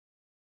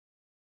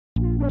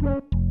Hi,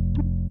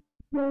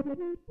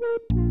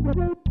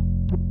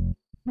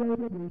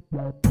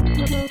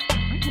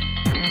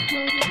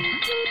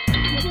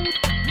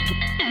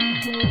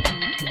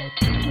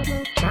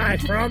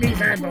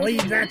 Froggies, I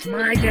believe that's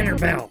my dinner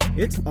bell.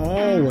 It's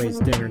always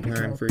dinner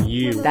time for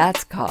you.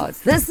 That's 'cause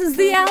this is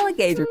the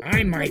Alligator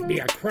I might be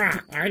a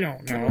croc, I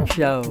don't know.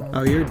 Show.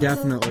 Oh, you're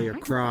definitely a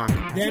croc.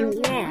 Then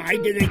why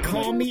do they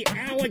call me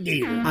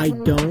Alligator? I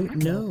don't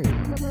know.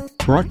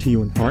 Brought to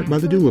you in part by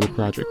the Doolittle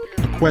Project,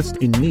 a quest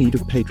in need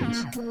of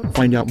patrons.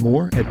 Find out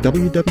more at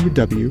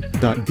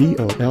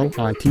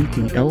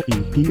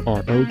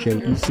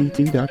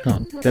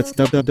www.DOLITTLEPROJECT.com. That's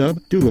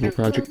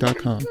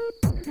www.doolittleproject.com.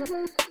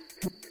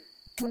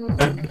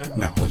 And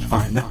now let's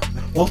find out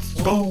what's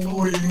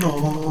going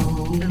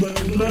on.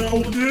 And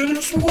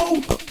Alligator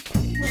Swamp.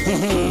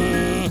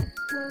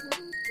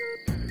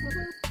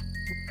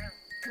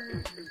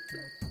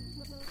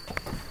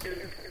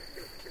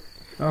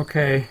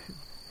 Okay,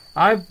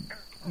 I'm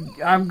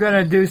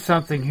gonna do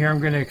something here. I'm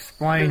gonna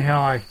explain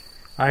how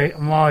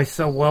I'm always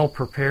so well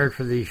prepared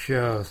for these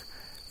shows.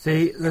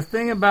 See, the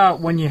thing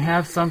about when you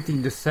have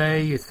something to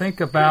say, you think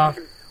about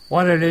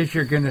what it is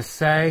you're gonna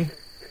say,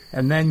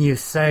 and then you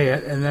say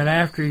it, and then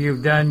after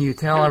you've done, you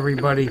tell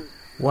everybody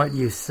what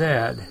you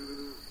said.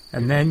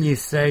 And then you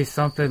say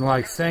something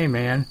like, "Say,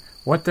 man,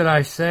 what did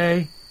I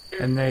say?"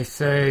 And they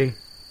say,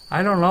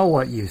 "I don't know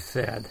what you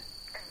said."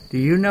 "Do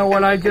you know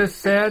what I just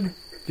said?"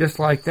 Just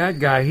like that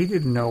guy, he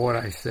didn't know what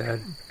I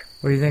said.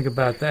 What do you think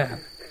about that?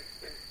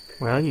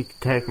 Well, you could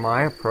take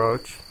my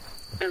approach.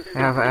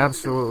 Have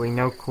absolutely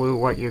no clue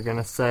what you're going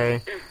to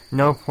say,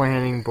 no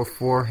planning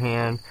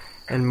beforehand,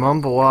 and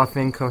mumble off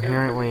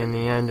incoherently in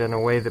the end in a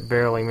way that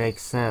barely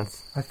makes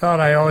sense. I thought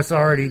I was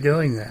already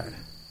doing that.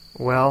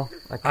 Well,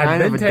 I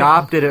kind of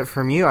adopted it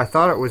from you. I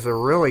thought it was a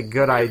really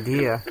good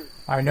idea.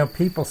 I know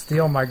people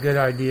steal my good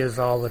ideas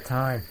all the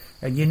time.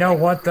 And you know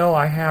what, though?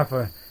 I have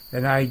an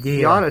idea.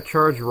 You ought to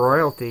charge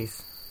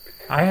royalties.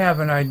 I have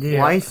an idea.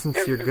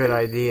 License your good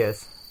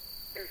ideas.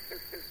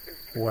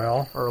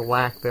 Well. Or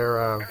lack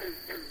thereof.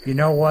 You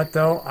know what,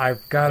 though?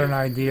 I've got an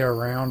idea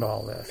around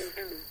all this.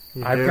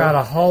 I've got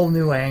a whole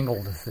new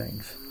angle to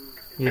things.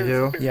 You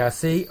do? Yeah,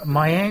 see,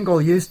 my angle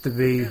used to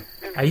be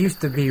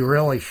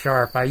really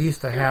sharp. I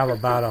used to have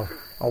about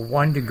a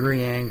 1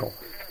 degree angle.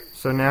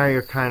 So now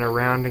you're kind of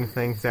rounding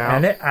things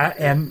out.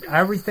 And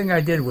everything I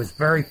did was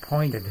very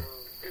pointed.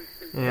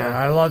 Yeah. And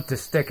I love to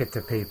stick it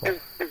to people.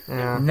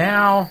 Yeah.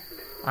 Now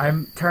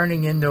I'm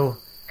turning into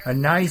a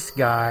nice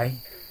guy.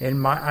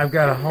 I've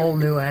got a whole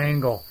new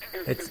angle.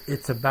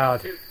 It's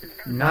about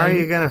 90, how are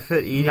you going to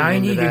fit eating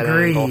 90 into that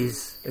degrees. Angle?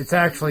 It's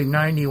actually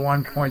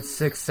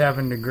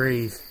 91.67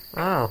 degrees.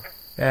 Oh.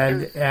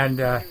 And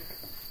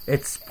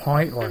it's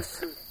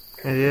pointless.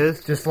 It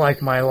is? Just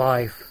like my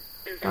life.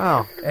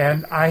 Oh.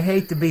 And I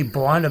hate to be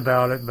blunt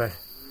about it, but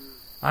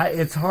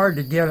it's hard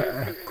to get.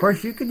 Of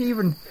course, you could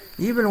even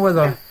with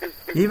a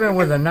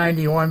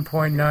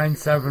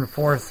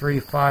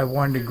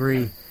 91.97435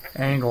 degree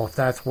angle, if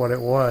that's what it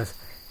was,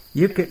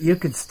 you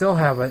could still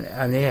have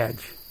an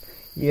edge.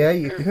 Yeah,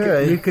 you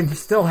could. You can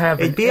still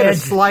have It'd be at a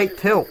slight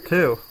tilt,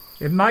 too.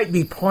 It might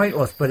be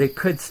pointless, but it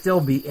could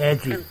still be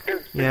edgy.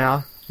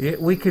 Yeah.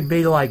 We could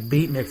be like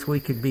beatniks. We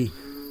could be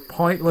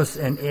pointless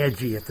and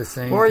edgy at the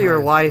same time. Or your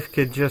life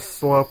could just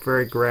slope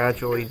very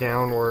gradually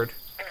downward.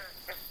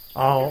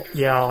 Oh,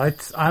 yeah,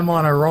 I'm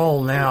on a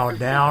roll now,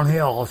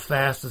 downhill as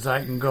fast as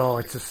I can go.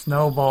 It's a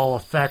snowball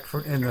effect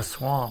in the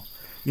swamp.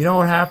 You know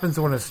what happens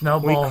when a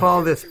snowball... We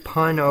call this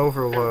pun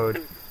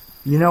overload.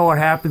 You know what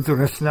happens when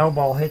a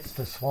snowball hits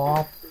the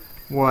swamp?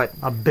 What?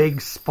 A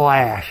big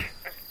splash.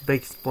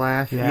 Big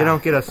splash? Yeah. You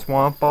don't get a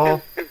swamp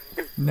ball?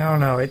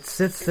 No, it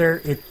sits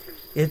there.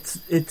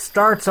 It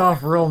starts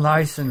off real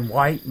nice and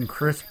white and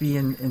crispy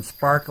and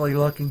sparkly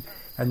looking,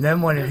 and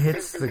then when it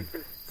hits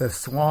the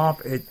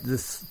swamp,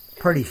 this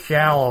pretty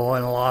shallow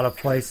in a lot of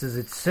places.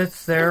 It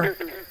sits there,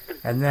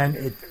 and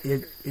then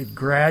it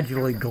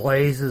gradually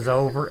glazes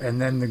over,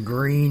 and then the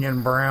green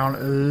and brown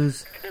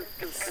ooze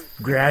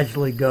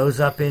gradually goes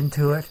up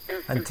into it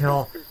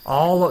until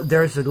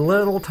there's a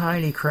little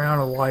tiny crown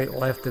of white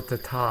left at the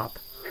top.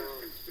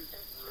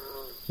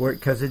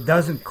 Because it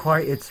doesn't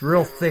quite, it's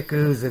real thick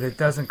ooze and it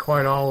doesn't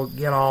quite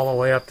get all the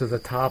way up to the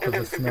top of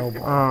the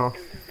snowball. Oh.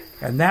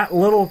 And that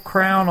little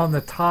crown on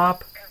the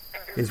top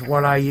is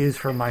what I use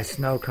for my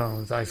snow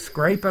cones. I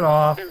scrape it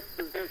off,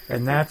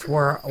 and that's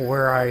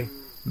where I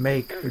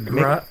make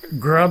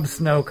grub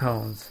snow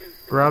cones.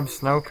 Grub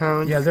snow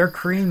cones? Yeah, they're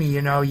creamy,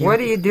 you know. What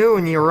do you do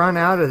when you run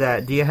out of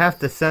that? Do you have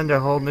to send a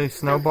whole new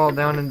snowball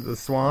down into the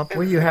swamp?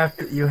 Well, you have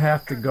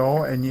to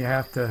go and you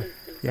have to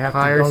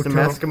hire go some to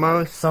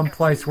Eskimos?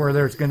 Someplace where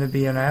there's going to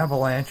be an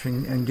avalanche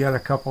and get a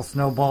couple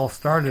snowballs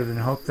started and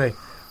hope they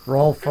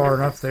roll far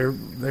enough.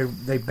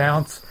 They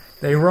bounce.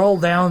 They roll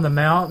down the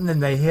mountain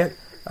and they hit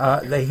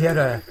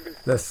an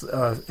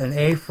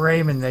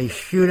A-frame and they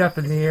shoot up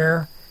in the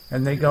air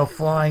and they go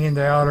flying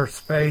into outer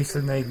space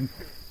and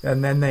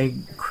then they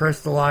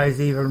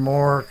crystallize even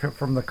more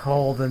from the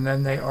cold and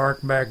then they arc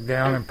back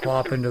down and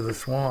plop into the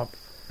swamp.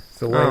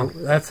 So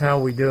that's how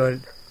we do it.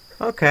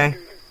 Okay.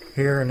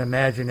 here in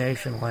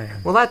Imagination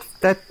Land. Well, that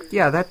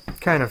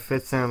kind of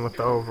fits in with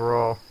the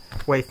overall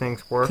way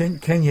things work.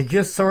 Can you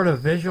just sort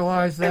of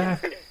visualize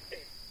that?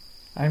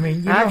 I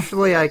mean,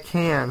 Actually, I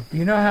can.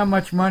 You know how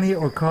much money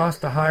it would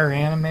cost to hire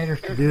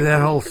animators to do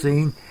that whole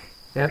scene?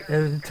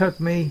 It took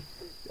me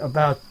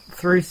about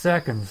 3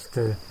 seconds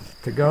to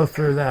go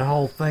through that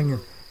whole thing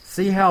and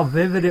see how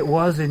vivid it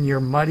was in your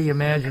muddy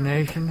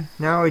imagination.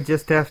 Now we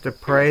just have to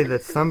pray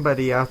that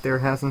somebody out there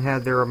hasn't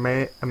had their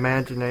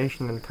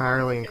imagination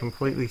entirely and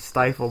completely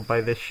stifled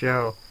by this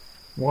show.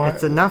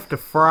 It's enough to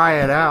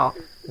fry it out.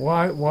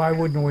 Why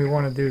wouldn't we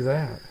want to do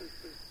that?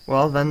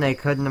 Well, then they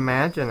couldn't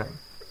imagine it.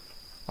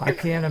 I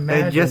can't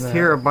imagine They'd just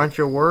hear a bunch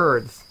of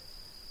words.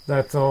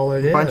 That's all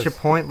it is. A bunch of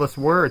pointless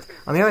words.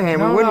 On the other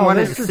hand, we wouldn't want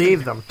to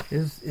deceive them.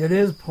 It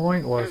is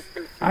pointless.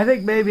 I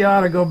think maybe I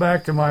ought to go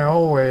back to my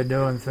old way of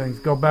doing things.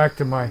 Go back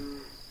to my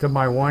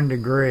 1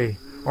 degree.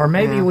 Or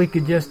maybe we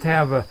could just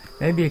have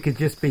maybe it could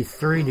just be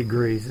 3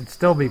 degrees. It'd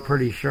still be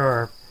pretty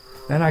sharp.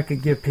 Then I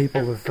could give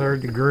people the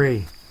 3rd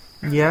degree.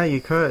 Yeah,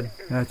 you could.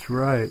 That's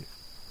right.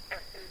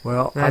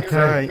 Well, That's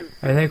right.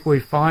 I think we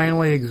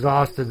finally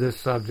exhausted this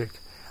subject.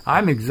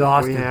 I'm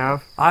exhausted. We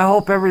have. I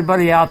hope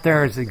everybody out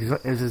there is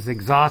as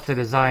exhausted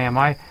as I am.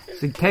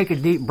 So take a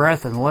deep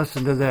breath and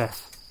listen to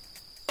this.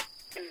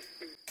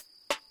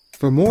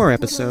 For more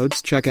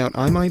episodes, check out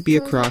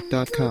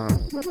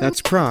imightbeacroc.com.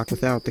 That's croc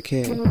without the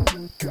K.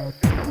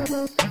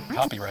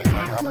 Copyright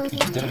by Robert E.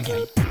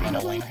 Stittengate and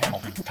Elena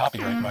Hamilton.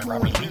 Copyright by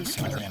Robert E.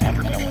 Stittengate and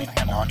Elena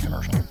Hamilton.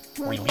 Non-commercial.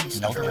 Release.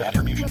 No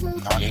attribution.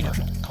 Non-native.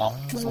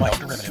 Commons.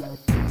 Derivative.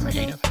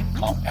 Creative.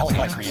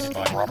 Alligator created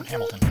by Robert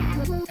Hamilton.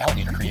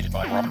 Alligator created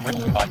by Robert.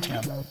 Written by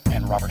Tim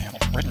and Robert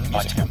Hamilton. Written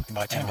by Tim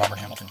and Robert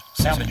Hamilton.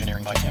 Sound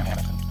engineering by Tim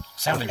Hamilton.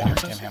 Sound engineering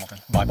Tim Hamilton.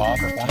 By Bob,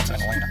 Performance,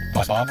 and Elena.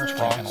 By Bob,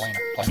 Frog, and Elena.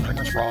 Plus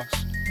crickets,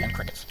 frogs, and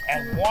crickets.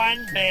 And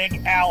one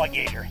big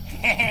alligator.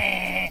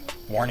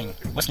 Warning.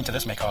 Listening to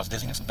this may cause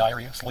dizziness,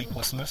 diarrhea,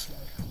 sleeplessness,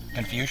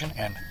 confusion,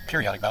 and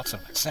periodic bouts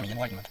of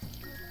semi-enlightenment.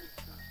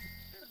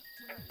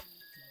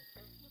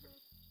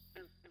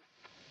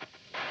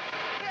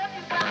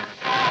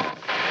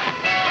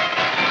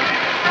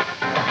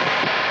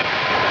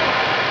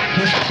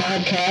 This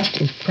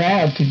podcast is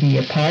proud to be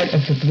a part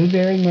of the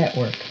Blueberry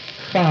Network.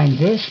 Find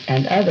this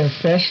and other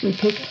freshly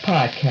picked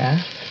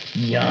podcasts,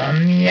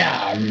 Yum,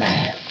 yum.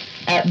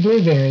 at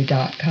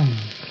blueberry.com.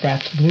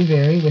 That's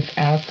blueberry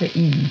without the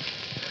E.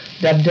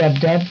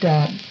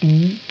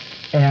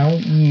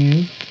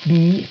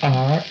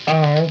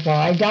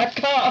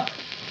 www.blueberry.com.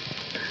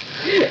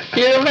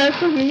 You're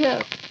messing me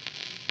up.